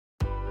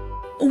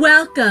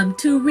Welcome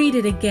to Read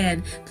It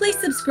Again. Please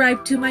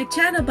subscribe to my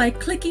channel by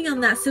clicking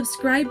on that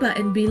subscribe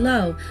button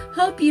below.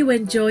 Hope you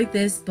enjoyed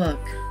this book.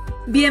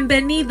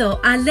 Bienvenido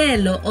a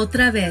LEELO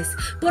otra vez.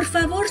 Por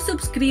favor,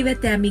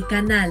 suscríbete a mi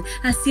canal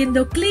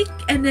haciendo clic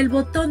en el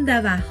botón de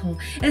abajo.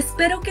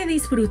 Espero que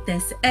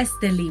disfrutes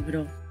este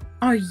libro.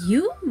 Are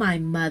You My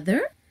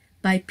Mother?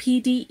 By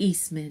P.D.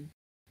 Eastman.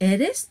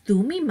 ¿Eres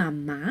tú mi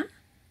mamá?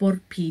 Por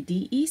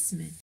P.D.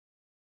 Eastman.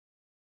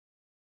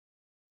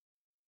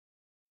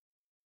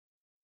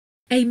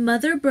 A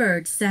mother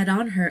bird sat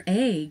on her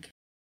egg.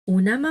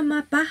 Una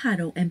mamá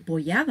pájaro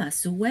empollaba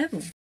su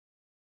huevo.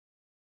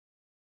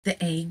 The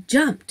egg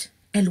jumped.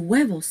 El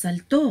huevo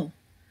saltó.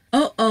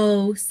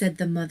 Oh, said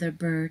the mother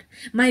bird.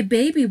 My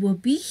baby will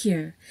be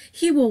here.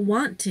 He will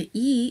want to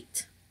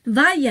eat.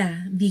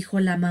 Vaya, dijo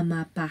la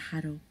mamá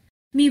pájaro.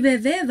 Mi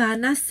bebé va a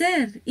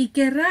nacer y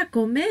querrá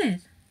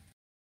comer.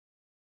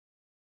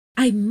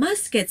 I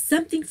must get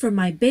something for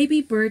my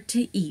baby bird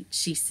to eat,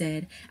 she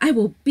said. I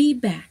will be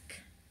back.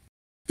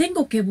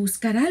 Tengo que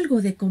buscar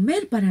algo de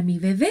comer para mi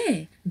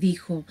bebé,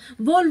 dijo.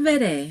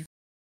 Volveré.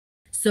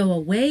 So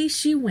away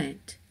she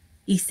went.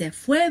 Y se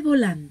fue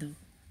volando.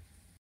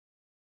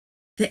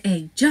 The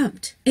egg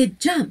jumped. It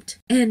jumped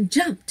and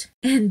jumped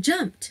and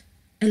jumped.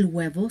 El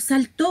huevo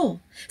saltó,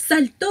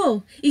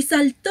 saltó y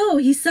saltó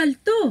y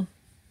saltó.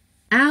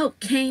 Out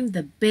came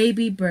the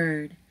baby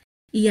bird.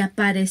 Y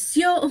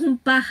apareció un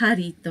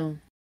pajarito.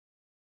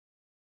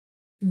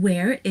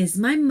 Where is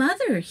my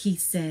mother? He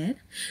said.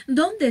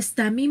 ¿Dónde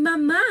está mi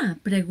mamá?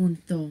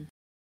 Preguntó.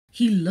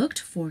 He looked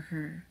for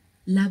her.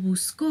 La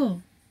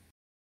buscó.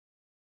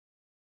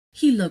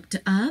 He looked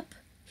up.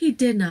 He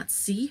did not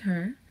see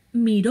her.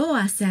 Miró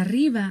hacia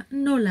arriba.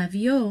 No la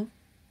vio.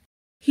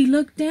 He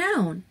looked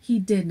down. He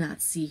did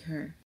not see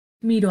her.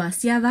 Miró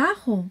hacia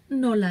abajo.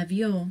 No la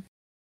vio.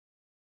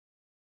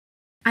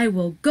 I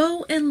will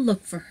go and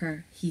look for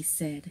her, he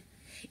said.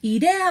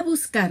 Iré a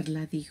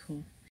buscarla,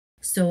 dijo.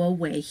 So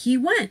away he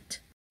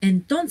went.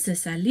 Entonces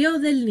salió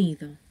del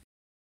nido.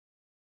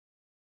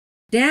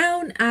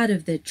 Down out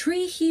of the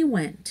tree he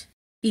went.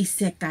 Y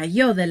se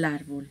cayó del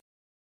árbol.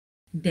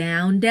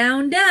 Down,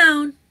 down,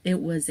 down. It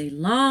was a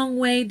long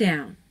way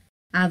down.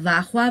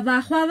 Abajo,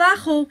 abajo,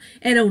 abajo.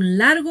 Era un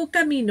largo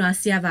camino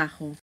hacia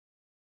abajo.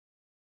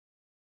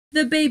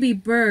 The baby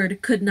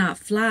bird could not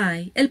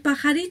fly. El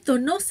pajarito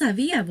no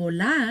sabía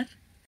volar.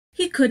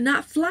 He could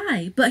not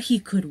fly, but he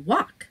could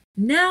walk.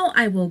 Now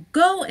I will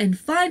go and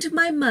find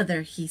my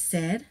mother, he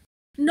said.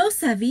 No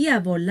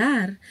sabía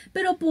volar,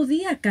 pero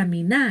podía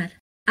caminar.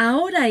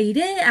 Ahora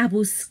iré a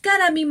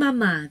buscar a mi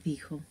mamá,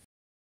 dijo.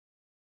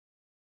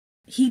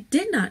 He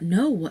did not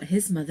know what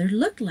his mother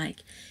looked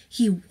like.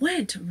 He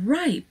went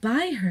right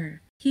by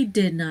her. He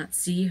did not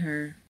see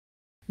her.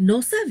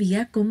 No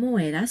sabía cómo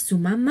era su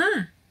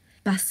mamá.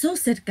 Pasó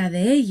cerca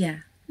de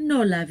ella.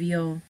 No la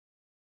vio.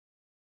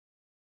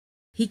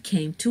 He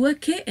came to a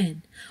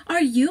kitten.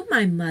 Are you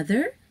my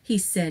mother? He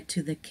said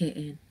to the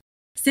kitten.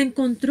 Se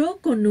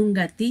encontró con un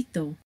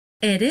gatito.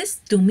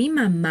 ¿Eres tú mi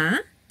mamá?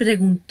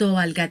 Preguntó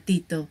al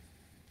gatito.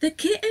 The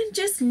kitten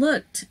just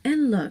looked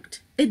and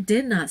looked. It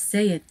did not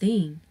say a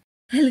thing.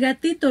 El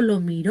gatito lo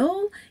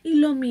miró y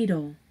lo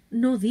miró.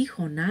 No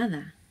dijo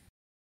nada.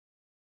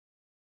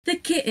 The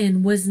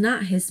kitten was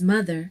not his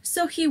mother,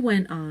 so he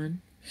went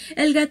on.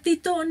 El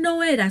gatito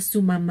no era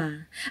su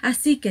mamá,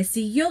 así que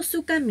siguió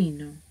su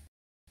camino.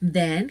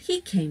 Then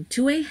he came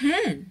to a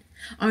hen.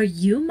 Are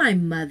you my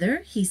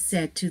mother? He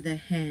said to the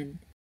hen.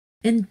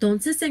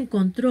 Entonces se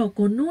encontró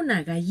con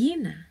una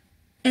gallina.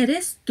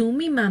 ¿Eres tú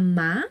mi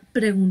mamá?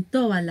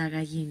 Preguntó a la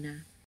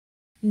gallina.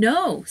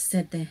 No,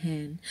 said the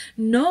hen.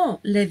 No,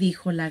 le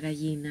dijo la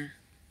gallina.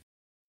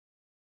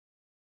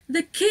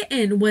 The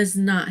kitten was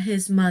not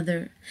his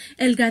mother.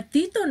 El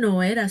gatito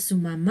no era su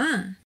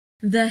mamá.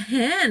 The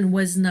hen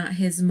was not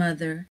his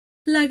mother.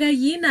 La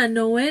gallina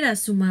no era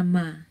su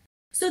mamá.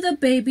 So the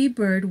baby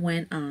bird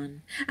went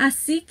on.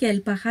 Así que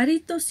el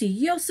pajarito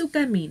siguió su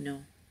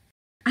camino.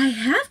 I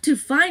have to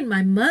find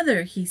my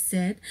mother, he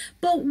said.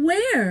 But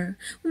where?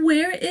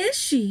 Where is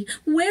she?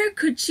 Where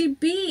could she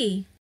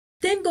be?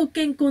 Tengo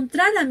que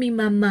encontrar a mi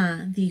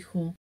mamá,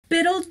 dijo.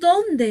 Pero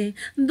 ¿dónde?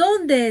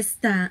 ¿Dónde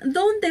está?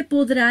 ¿Dónde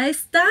podrá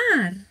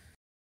estar?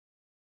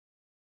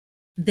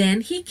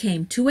 Then he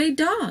came to a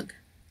dog.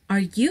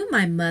 Are you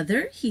my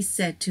mother? He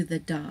said to the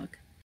dog.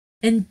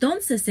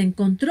 Entonces se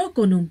encontró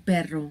con un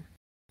perro.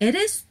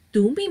 ¿Eres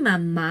tú mi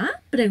mamá?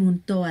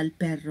 Preguntó al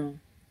perro.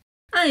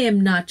 I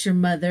am not your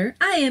mother.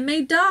 I am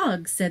a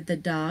dog, said the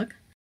dog.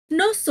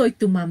 No soy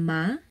tu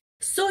mamá.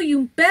 Soy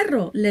un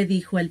perro, le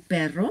dijo el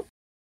perro.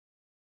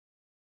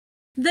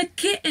 The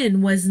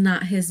kitten was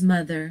not his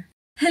mother.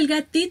 El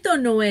gatito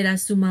no era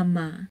su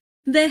mamá.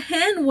 The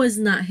hen was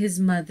not his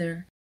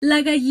mother.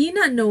 La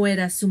gallina no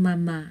era su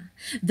mamá.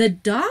 The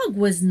dog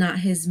was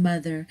not his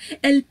mother.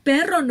 El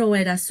perro no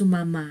era su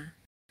mamá.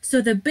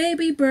 So the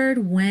baby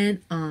bird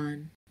went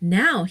on.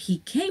 Now he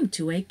came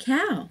to a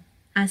cow.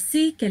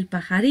 Así que el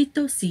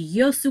pajarito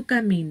siguió su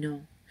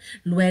camino.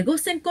 Luego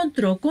se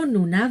encontró con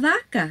una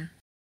vaca.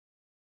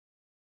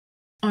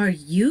 Are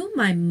you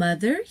my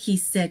mother? He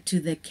said to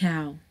the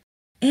cow.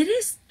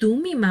 ¿Eres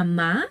tú mi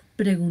mamá?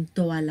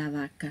 Preguntó a la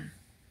vaca.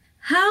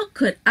 How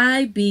could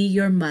I be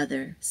your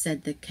mother?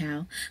 Said the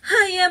cow.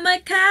 I am a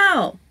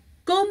cow.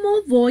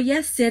 ¿Cómo voy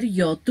a ser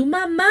yo tu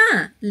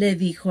mamá? Le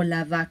dijo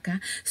la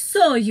vaca.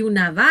 Soy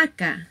una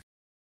vaca.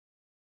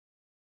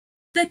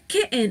 The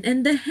kitten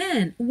and the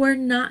hen were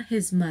not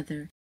his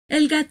mother.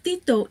 El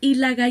gatito y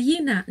la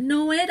gallina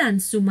no eran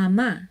su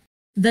mamá.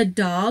 The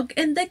dog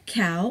and the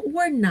cow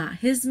were not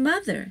his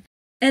mother.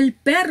 El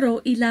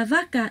perro y la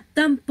vaca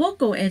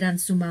tampoco eran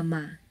su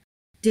mamá.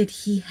 Did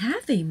he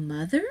have a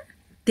mother?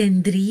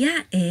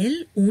 ¿Tendría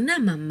él una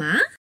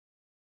mamá?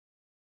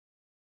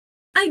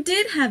 I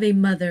did have a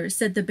mother,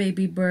 said the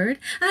baby bird.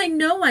 I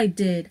know I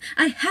did.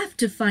 I have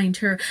to find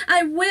her.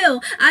 I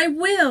will.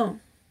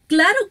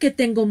 Claro que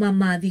tengo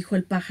mamá, dijo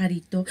el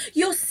pajarito.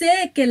 Yo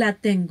sé que la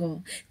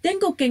tengo.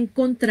 Tengo que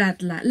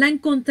encontrarla. La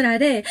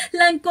encontraré.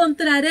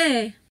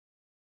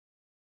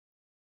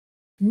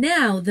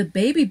 Now the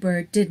baby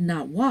bird did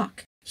not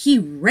walk. He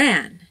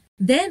ran.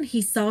 Then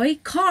he saw a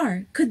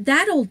car. Could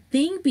that old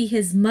thing be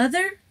his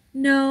mother?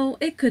 No,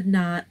 it could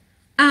not.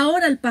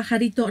 Ahora el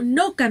pajarito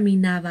no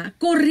caminaba,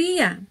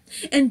 corría.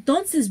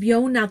 Entonces vio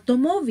un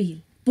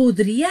automóvil.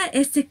 ¿Podría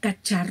ese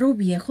cacharro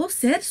viejo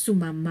ser su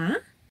mamá?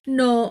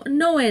 No,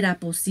 no era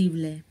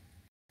posible.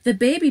 The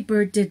baby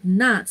bird did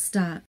not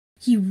stop.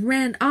 He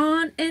ran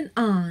on and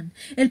on.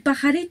 El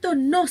pajarito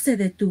no se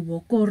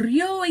detuvo,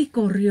 corrió y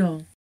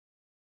corrió.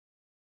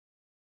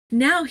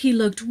 Now he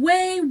looked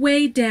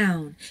way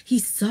down. He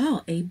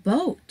saw a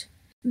boat.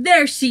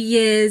 There she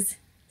is,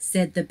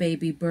 said the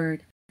baby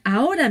bird.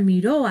 Ahora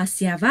miró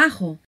hacia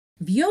abajo.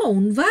 Vio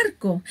un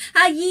barco.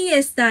 Allí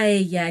está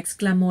ella,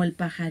 exclamó el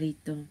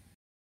pajarito.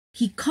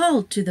 He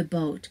called to the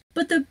boat,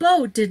 but the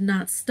boat did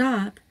not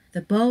stop.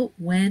 The boat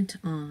went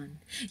on.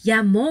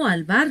 Llamó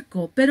al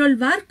barco, pero el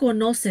barco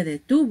no se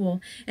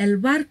detuvo. El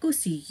barco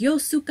siguió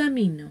su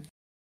camino.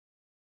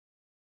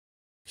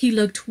 He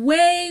looked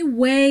way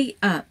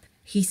up.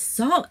 He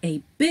saw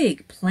a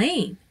big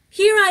plane.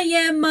 Here I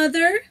am,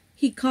 mother,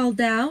 he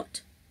called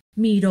out.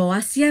 Miró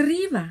hacia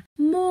arriba,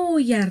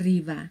 muy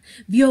arriba.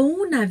 Vio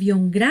un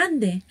avión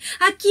grande.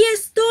 Aquí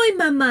estoy,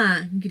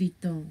 mamá,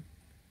 gritó.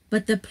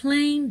 But the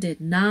plane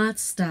did not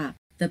stop.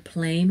 The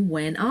plane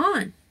went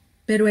on.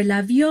 Pero el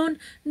avión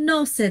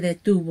no se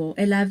detuvo.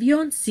 El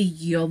avión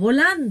siguió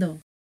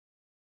volando.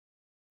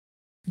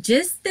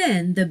 Just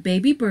then the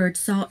baby bird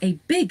saw a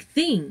big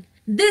thing.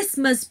 This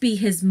must be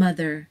his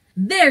mother.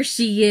 There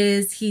she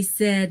is, he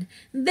said.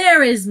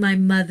 There is my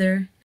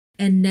mother.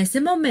 En ese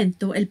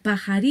momento el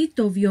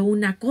pajarito vio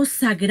una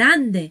cosa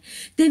grande.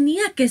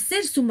 Tenía que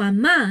ser su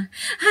mamá.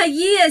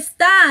 Allí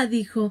está,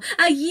 dijo.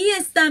 Allí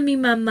está mi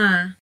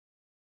mamá.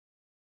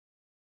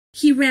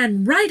 He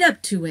ran right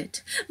up to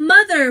it.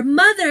 Mother,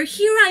 mother,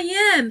 here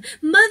I am.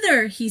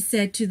 Mother, he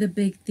said to the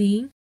big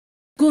thing.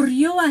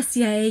 Corrió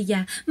hacia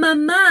ella.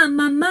 Mamá,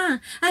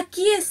 mamá,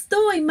 aquí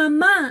estoy,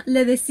 mamá,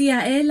 le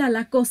decía él a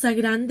la cosa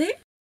grande.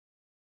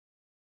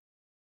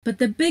 But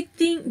the big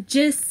thing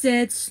just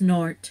said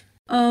snort.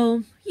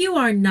 Oh, you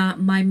are not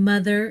my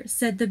mother,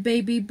 said the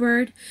baby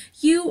bird.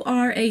 You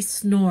are a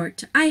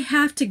snort. I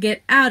have to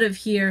get out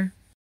of here.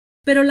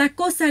 Pero la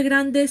cosa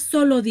grande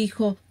solo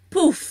dijo,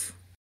 ¡puf!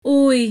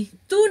 Uy,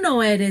 tú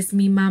no eres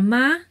mi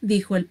mamá,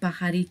 dijo el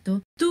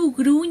pajarito. Tú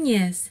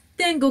gruñes.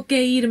 Tengo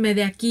que irme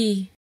de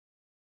aquí.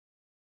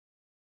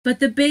 But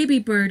the baby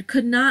bird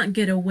could not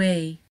get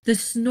away. The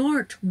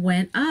snort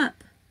went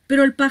up.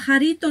 Pero el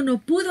pajarito no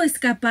pudo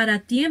escapar a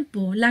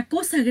tiempo. La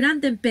cosa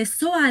grande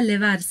empezó a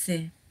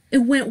elevarse. It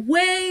went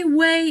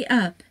way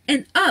up,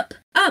 and up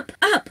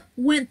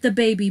went the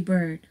baby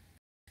bird.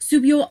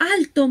 Subió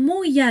alto,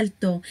 muy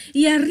alto,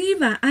 y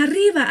arriba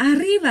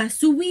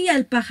subía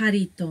el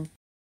pajarito.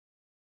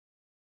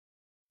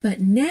 But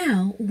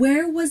now,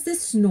 where was the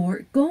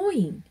snort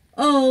going?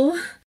 Oh,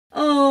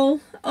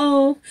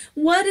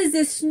 what is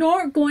this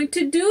snort going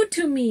to do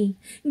to me?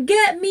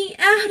 Get me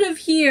out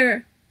of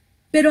here.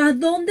 Pero ¿a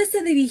dónde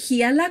se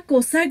dirigía la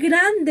cosa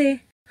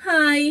grande?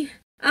 Ay,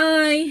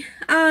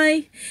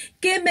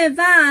 ¿qué me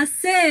va a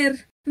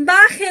hacer?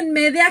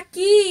 ¡Bájenme de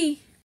aquí!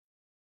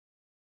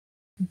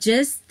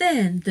 Just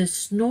then the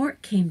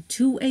snort came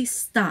to a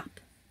stop.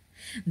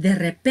 De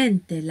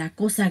repente la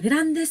cosa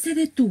grande se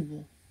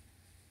detuvo.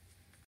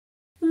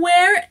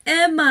 Where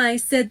am I?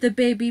 Said the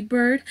baby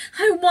bird.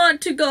 I want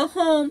to go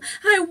home.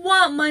 I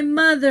want my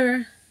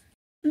mother.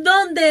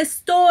 ¿Dónde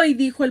estoy?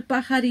 Dijo el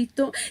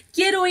pajarito.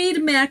 Quiero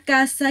irme a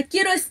casa.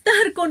 Quiero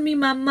estar con mi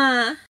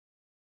mamá.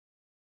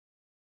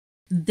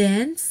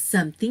 Then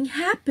something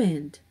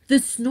happened. The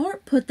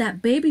snort put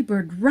that baby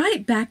bird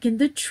right back in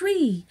the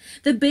tree.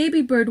 The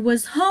baby bird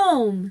was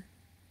home.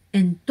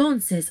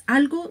 Entonces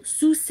algo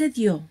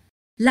sucedió.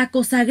 La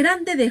cosa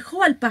grande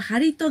dejó al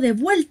pajarito de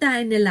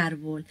vuelta en el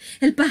árbol.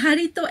 El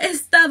pajarito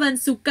estaba en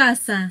su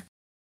casa.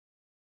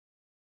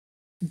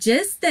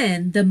 Just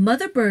then the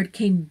mother bird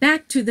came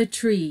back to the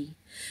tree.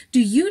 Do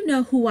you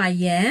know who I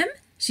am?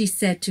 She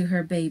said to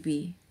her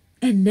baby.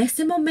 En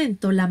ese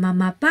momento la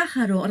mamá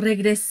pájaro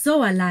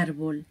regresó al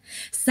árbol.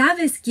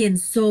 ¿Sabes quién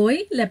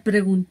soy?, le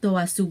preguntó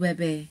a su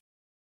bebé.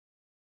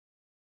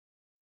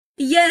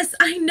 Yes,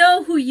 I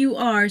know who you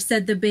are,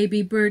 said the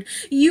baby bird.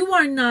 You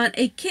are not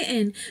a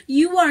kitten.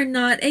 You are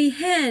not a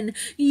hen.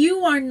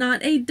 You are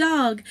not a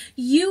dog.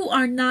 You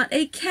are not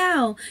a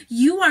cow.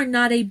 You are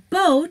not a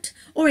boat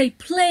or a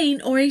plane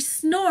or a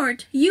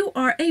snort. You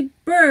are a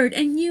bird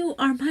and you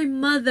are my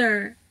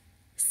mother.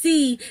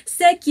 Sí,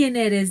 sé quién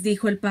eres,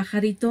 dijo el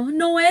pajarito.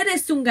 No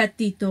eres un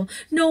gatito,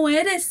 no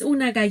eres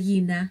una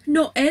gallina,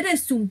 no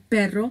eres un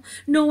perro,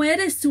 no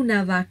eres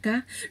una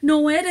vaca,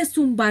 no eres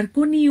un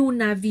barco, ni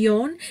un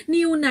avión,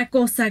 ni una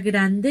cosa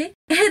grande.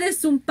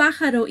 Eres un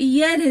pájaro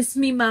y eres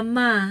mi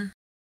mamá.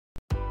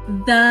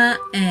 The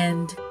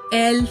end.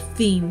 El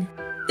fin.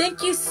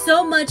 Thank you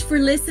so much for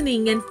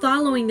listening and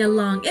following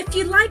along. If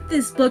you like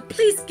this book,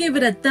 please give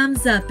it a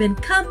thumbs up and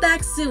come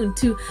back soon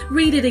to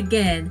read it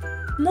again.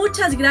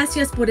 Muchas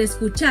gracias por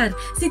escuchar.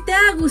 Si te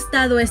ha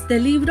gustado este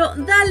libro,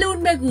 dale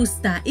un me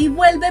gusta y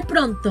vuelve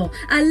pronto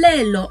a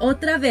léelo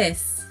otra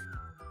vez.